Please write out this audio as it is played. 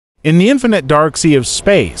In the infinite dark sea of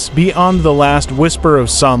space, beyond the last whisper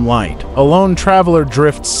of sunlight, a lone traveler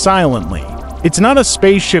drifts silently. It's not a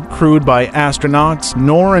spaceship crewed by astronauts,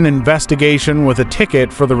 nor an investigation with a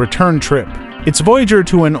ticket for the return trip. It's Voyager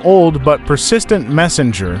to an old but persistent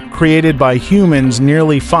messenger created by humans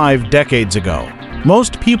nearly 5 decades ago.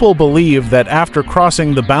 Most people believe that after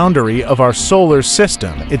crossing the boundary of our solar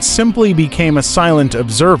system, it simply became a silent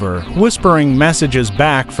observer, whispering messages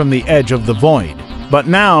back from the edge of the void. But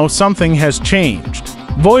now something has changed.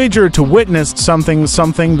 Voyager to witnessed something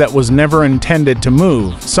that was never intended to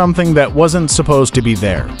move, something that wasn't supposed to be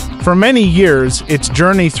there. For many years, its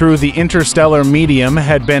journey through the interstellar medium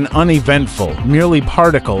had been uneventful, merely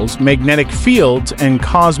particles, magnetic fields, and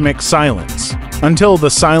cosmic silence. Until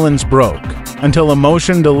the silence broke. Until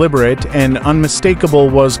emotion deliberate and unmistakable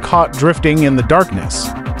was caught drifting in the darkness.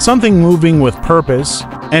 Something moving with purpose,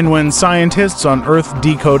 and when scientists on Earth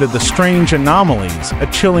decoded the strange anomalies, a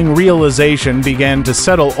chilling realization began to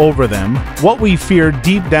settle over them. What we feared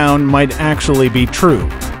deep down might actually be true.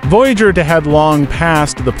 Voyager had long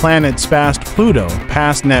passed the planets past Pluto,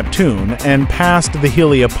 past Neptune, and past the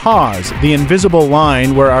heliopause, the invisible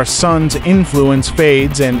line where our sun's influence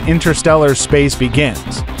fades and interstellar space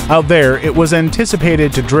begins. Out there, it was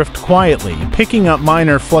anticipated to drift quietly, picking up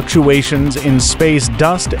minor fluctuations in space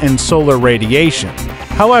dust and solar radiation.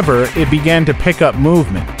 However, it began to pick up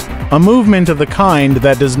movement. A movement of the kind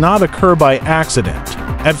that does not occur by accident.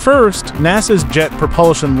 At first, NASA's Jet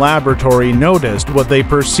Propulsion Laboratory noticed what they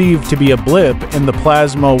perceived to be a blip in the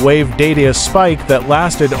plasma wave data spike that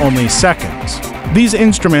lasted only seconds. These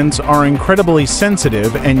instruments are incredibly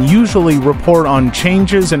sensitive and usually report on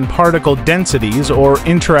changes in particle densities or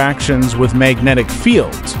interactions with magnetic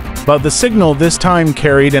fields, but the signal this time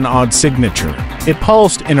carried an odd signature. It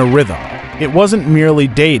pulsed in a rhythm. It wasn't merely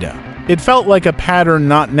data. It felt like a pattern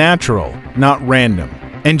not natural, not random.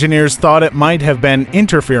 Engineers thought it might have been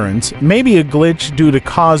interference, maybe a glitch due to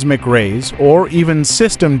cosmic rays, or even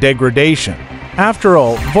system degradation. After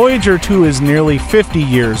all, Voyager 2 is nearly 50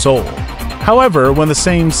 years old. However, when the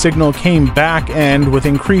same signal came back and with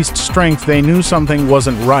increased strength, they knew something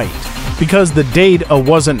wasn't right. Because the data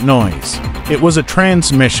wasn't noise. It was a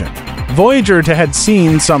transmission. Voyager had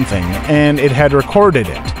seen something, and it had recorded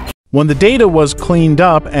it. When the data was cleaned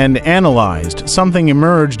up and analyzed, something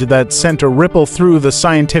emerged that sent a ripple through the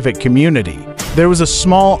scientific community. There was a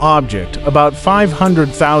small object, about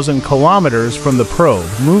 500,000 kilometers from the probe,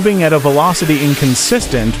 moving at a velocity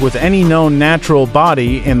inconsistent with any known natural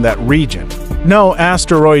body in that region. No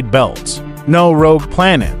asteroid belts, no rogue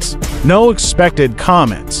planets, no expected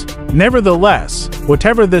comets. Nevertheless,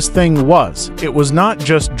 whatever this thing was, it was not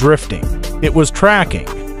just drifting. It was tracking.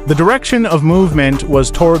 The direction of movement was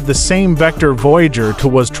toward the same vector Voyager 2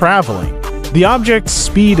 was traveling. The object's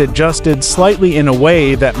speed adjusted slightly in a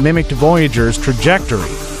way that mimicked Voyager's trajectory.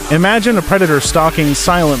 Imagine a predator stalking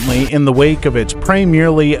silently in the wake of its prey,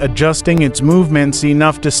 merely adjusting its movements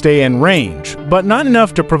enough to stay in range, but not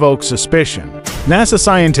enough to provoke suspicion. NASA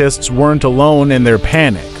scientists weren't alone in their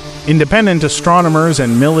panic. Independent astronomers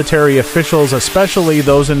and military officials, especially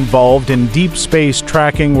those involved in deep space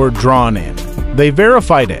tracking, were drawn in. They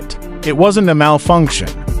verified it. It wasn't a malfunction.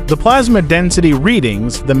 The plasma density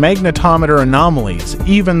readings, the magnetometer anomalies,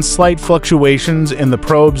 even slight fluctuations in the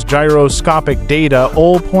probe's gyroscopic data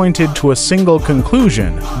all pointed to a single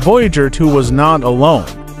conclusion: Voyager 2 was not alone,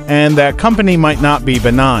 and that company might not be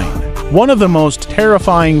benign. One of the most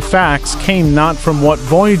terrifying facts came not from what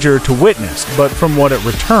Voyager 2 witnessed, but from what it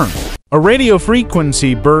returned. A radio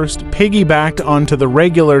frequency burst, piggybacked onto the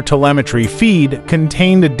regular telemetry feed,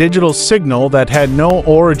 contained a digital signal that had no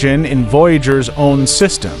origin in Voyager's own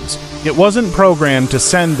systems. It wasn't programmed to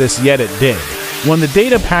send this, yet it did. When the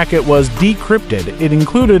data packet was decrypted, it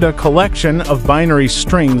included a collection of binary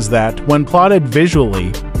strings that, when plotted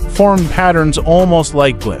visually, formed patterns almost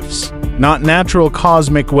like glyphs. Not natural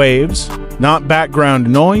cosmic waves, not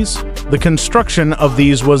background noise. The construction of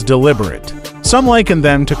these was deliberate. Some likened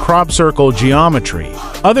them to crop circle geometry,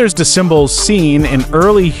 others to symbols seen in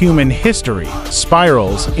early human history: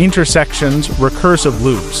 spirals, intersections, recursive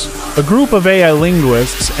loops. A group of AI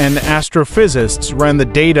linguists and astrophysicists ran the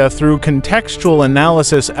data through contextual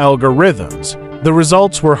analysis algorithms. The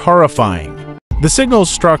results were horrifying. The signal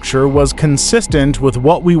structure was consistent with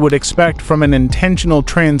what we would expect from an intentional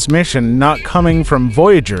transmission, not coming from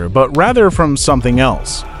Voyager, but rather from something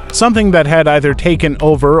else. Something that had either taken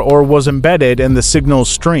over or was embedded in the signal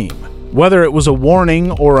stream. Whether it was a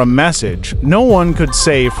warning or a message, no one could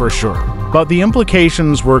say for sure. But the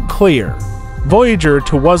implications were clear. Voyager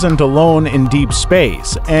 2 wasn't alone in deep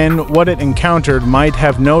space, and what it encountered might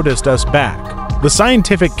have noticed us back. The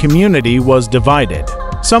scientific community was divided.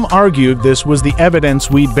 Some argued this was the evidence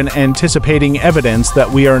we'd been anticipating, evidence that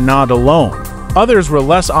we are not alone. Others were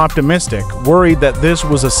less optimistic, worried that this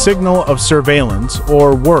was a signal of surveillance,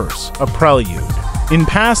 or worse, a prelude. In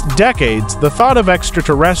past decades, the thought of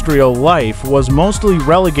extraterrestrial life was mostly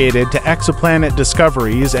relegated to exoplanet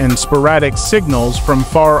discoveries and sporadic signals from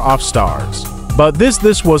far-off stars. But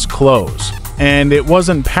this was close, and it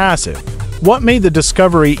wasn't passive. What made the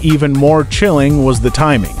discovery even more chilling was the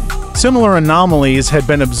timing. Similar anomalies had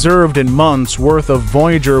been observed in months' worth of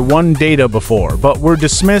Voyager 1 data before, but were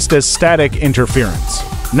dismissed as static interference.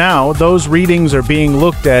 Now, those readings are being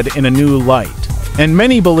looked at in a new light. And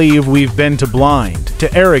many believe we've been too blind, too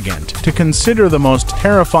arrogant, to consider the most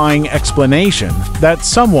terrifying explanation that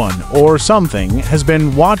someone or something has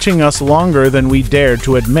been watching us longer than we dared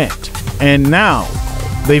to admit. And now,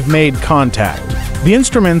 they've made contact. The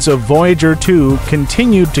instruments of Voyager 2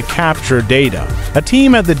 continued to capture data. A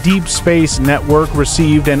team at the Deep Space Network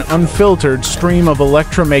received an unfiltered stream of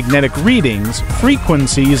electromagnetic readings,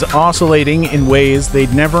 frequencies oscillating in ways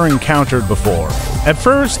they'd never encountered before. At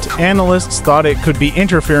first, analysts thought it could be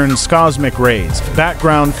interference, cosmic rays,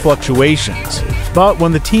 background fluctuations. But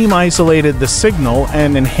when the team isolated the signal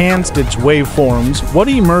and enhanced its waveforms, what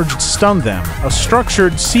emerged stunned them, a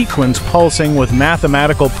structured sequence pulsing with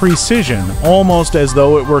mathematical precision, almost as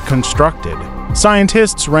though it were constructed.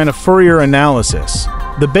 Scientists ran a Fourier analysis.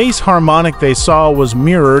 The base harmonic they saw was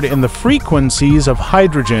mirrored in the frequencies of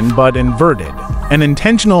hydrogen but inverted, an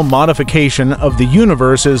intentional modification of the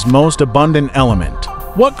universe's most abundant element.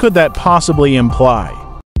 What could that possibly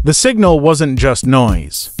imply? The signal wasn't just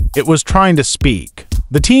noise. It was trying to speak.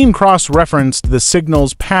 The team cross-referenced the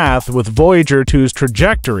signal's path with Voyager 2's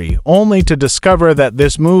trajectory, only to discover that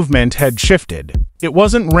this movement had shifted. It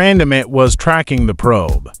wasn't random, it was tracking the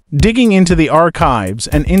probe. Digging into the archives,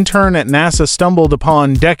 an intern at NASA stumbled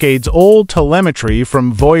upon decades-old telemetry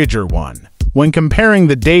from Voyager 1. When comparing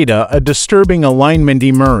the data, a disturbing alignment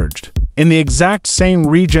emerged. In the exact same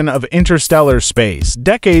region of interstellar space,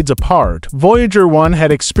 decades apart, Voyager 1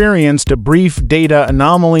 had experienced a brief data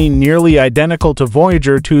anomaly nearly identical to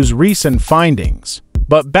Voyager 2's recent findings.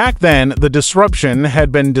 But back then, the disruption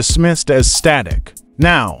had been dismissed as static.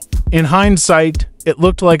 Now, in hindsight, it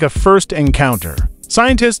looked like a first encounter.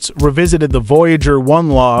 Scientists revisited the Voyager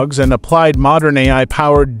 1 logs and applied modern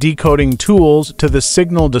AI-powered decoding tools to the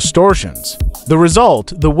signal distortions. The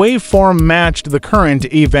result, the waveform matched the current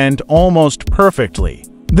event almost perfectly.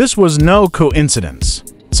 This was no coincidence.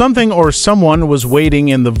 Something or someone was waiting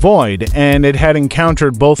in the void, and it had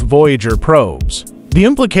encountered both Voyager probes. The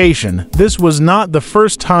implication, this was not the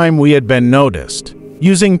first time we had been noticed.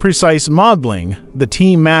 Using precise modeling, the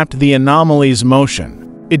team mapped the anomaly's motion.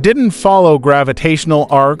 It didn't follow gravitational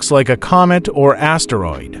arcs like a comet or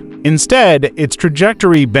asteroid. Instead, its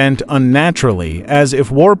trajectory bent unnaturally, as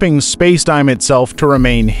if warping spacetime itself to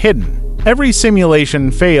remain hidden. Every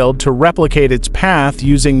simulation failed to replicate its path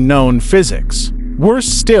using known physics. Worse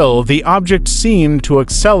still, the object seemed to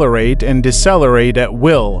accelerate and decelerate at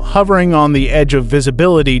will, hovering on the edge of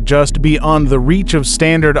visibility just beyond the reach of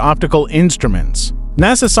standard optical instruments.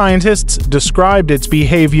 NASA scientists described its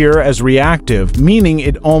behavior as reactive, meaning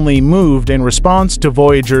it only moved in response to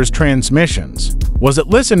Voyager's transmissions. Was it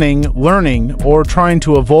listening, learning, or trying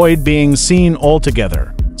to avoid being seen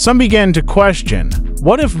altogether? Some began to question,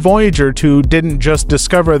 what if Voyager 2 didn't just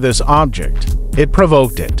discover this object? It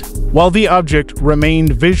provoked it. While the object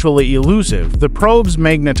remained visually elusive, the probe's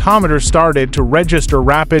magnetometer started to register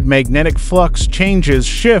rapid magnetic flux changes,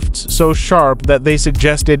 shifts so sharp that they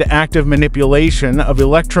suggested active manipulation of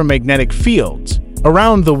electromagnetic fields.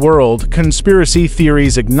 Around the world, conspiracy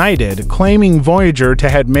theories ignited, claiming Voyager to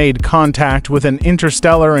have made contact with an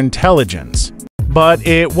interstellar intelligence. But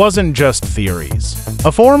it wasn't just theories.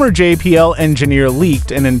 A former JPL engineer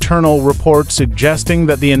leaked an internal report suggesting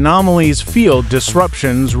that the anomaly's field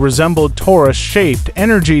disruptions resembled torus-shaped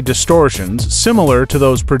energy distortions similar to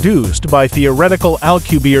those produced by theoretical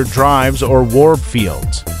Alcubierre drives or warp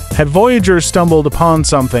fields. Had Voyager stumbled upon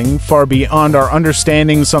something far beyond our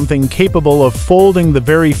understanding, something capable of folding the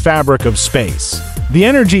very fabric of space? The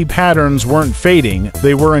energy patterns weren't fading,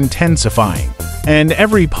 they were intensifying. And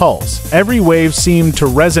every pulse, every wave seemed to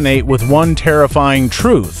resonate with one terrifying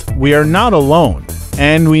truth: we are not alone,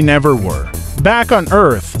 and we never were. Back on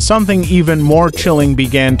Earth, something even more chilling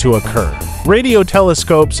began to occur. Radio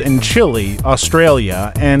telescopes in Chile,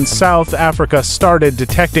 Australia, and South Africa started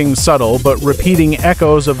detecting subtle but repeating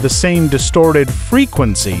echoes of the same distorted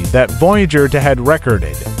frequency that Voyager had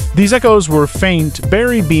recorded. These echoes were faint,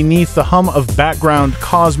 buried beneath the hum of background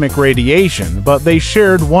cosmic radiation, but they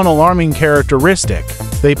shared one alarming characteristic.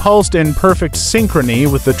 They pulsed in perfect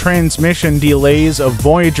synchrony with the transmission delays of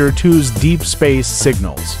Voyager 2's deep space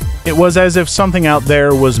signals. It was as if something out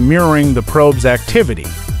there was mirroring the probe's activity.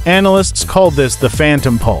 Analysts called this the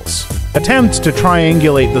phantom pulse. Attempts to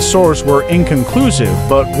triangulate the source were inconclusive,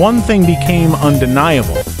 but one thing became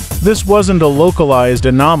undeniable. This wasn't a localized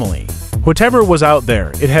anomaly. Whatever was out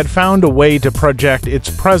there, it had found a way to project its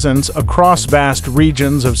presence across vast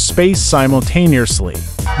regions of space simultaneously.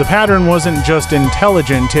 The pattern wasn't just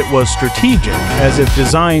intelligent, it was strategic, as if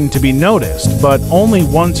designed to be noticed, but only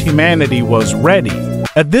once humanity was ready.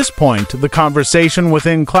 At this point, the conversation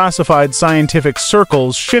within classified scientific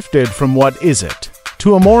circles shifted from "what is it?"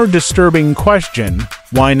 to a more disturbing question: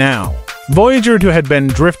 why now? Voyager 2 had been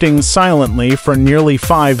drifting silently for nearly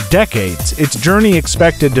 5 decades, its journey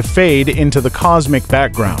expected to fade into the cosmic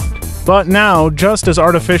background. But now, just as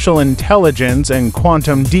artificial intelligence and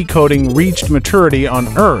quantum decoding reached maturity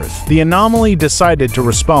on Earth, the anomaly decided to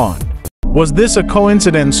respond. Was this a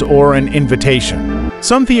coincidence or an invitation?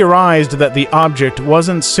 Some theorized that the object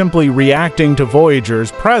wasn't simply reacting to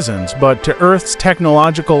Voyager's presence, but to Earth's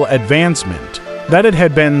technological advancement. That it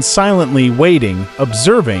had been silently waiting,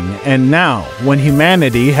 observing, and now, when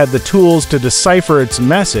humanity had the tools to decipher its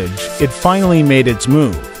message, it finally made its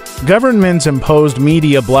move. Governments imposed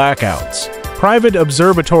media blackouts. Private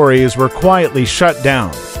observatories were quietly shut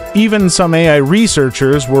down. Even some AI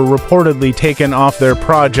researchers were reportedly taken off their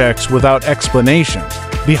projects without explanation.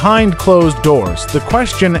 Behind closed doors, the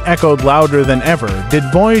question echoed louder than ever: did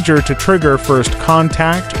Voyager to trigger first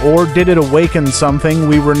contact, or did it awaken something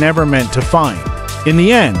we were never meant to find? In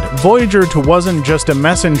the end, Voyager 2 wasn't just a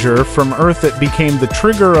messenger from Earth, it became the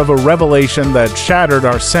trigger of a revelation that shattered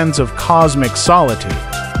our sense of cosmic solitude.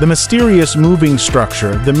 The mysterious moving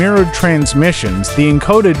structure, the mirrored transmissions, the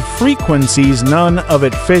encoded frequencies, none of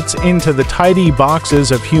it fits into the tidy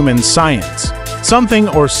boxes of human science. Something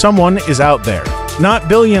or someone is out there. Not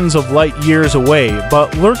billions of light years away,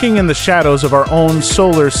 but lurking in the shadows of our own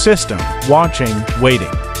solar system, watching,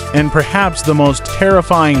 waiting. And perhaps the most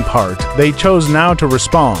terrifying part, they chose now to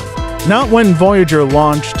respond. Not when Voyager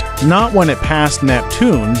launched, not when it passed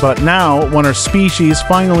Neptune, but now when our species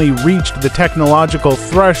finally reached the technological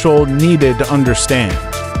threshold needed to understand.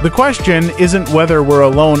 The question isn't whether we're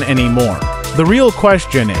alone anymore. The real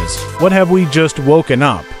question is, what have we just woken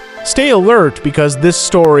up? Stay alert, because this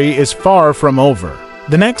story is far from over.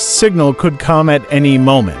 The next signal could come at any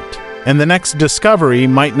moment. And the next discovery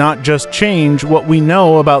might not just change what we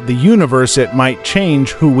know about the universe, it might change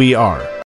who we are.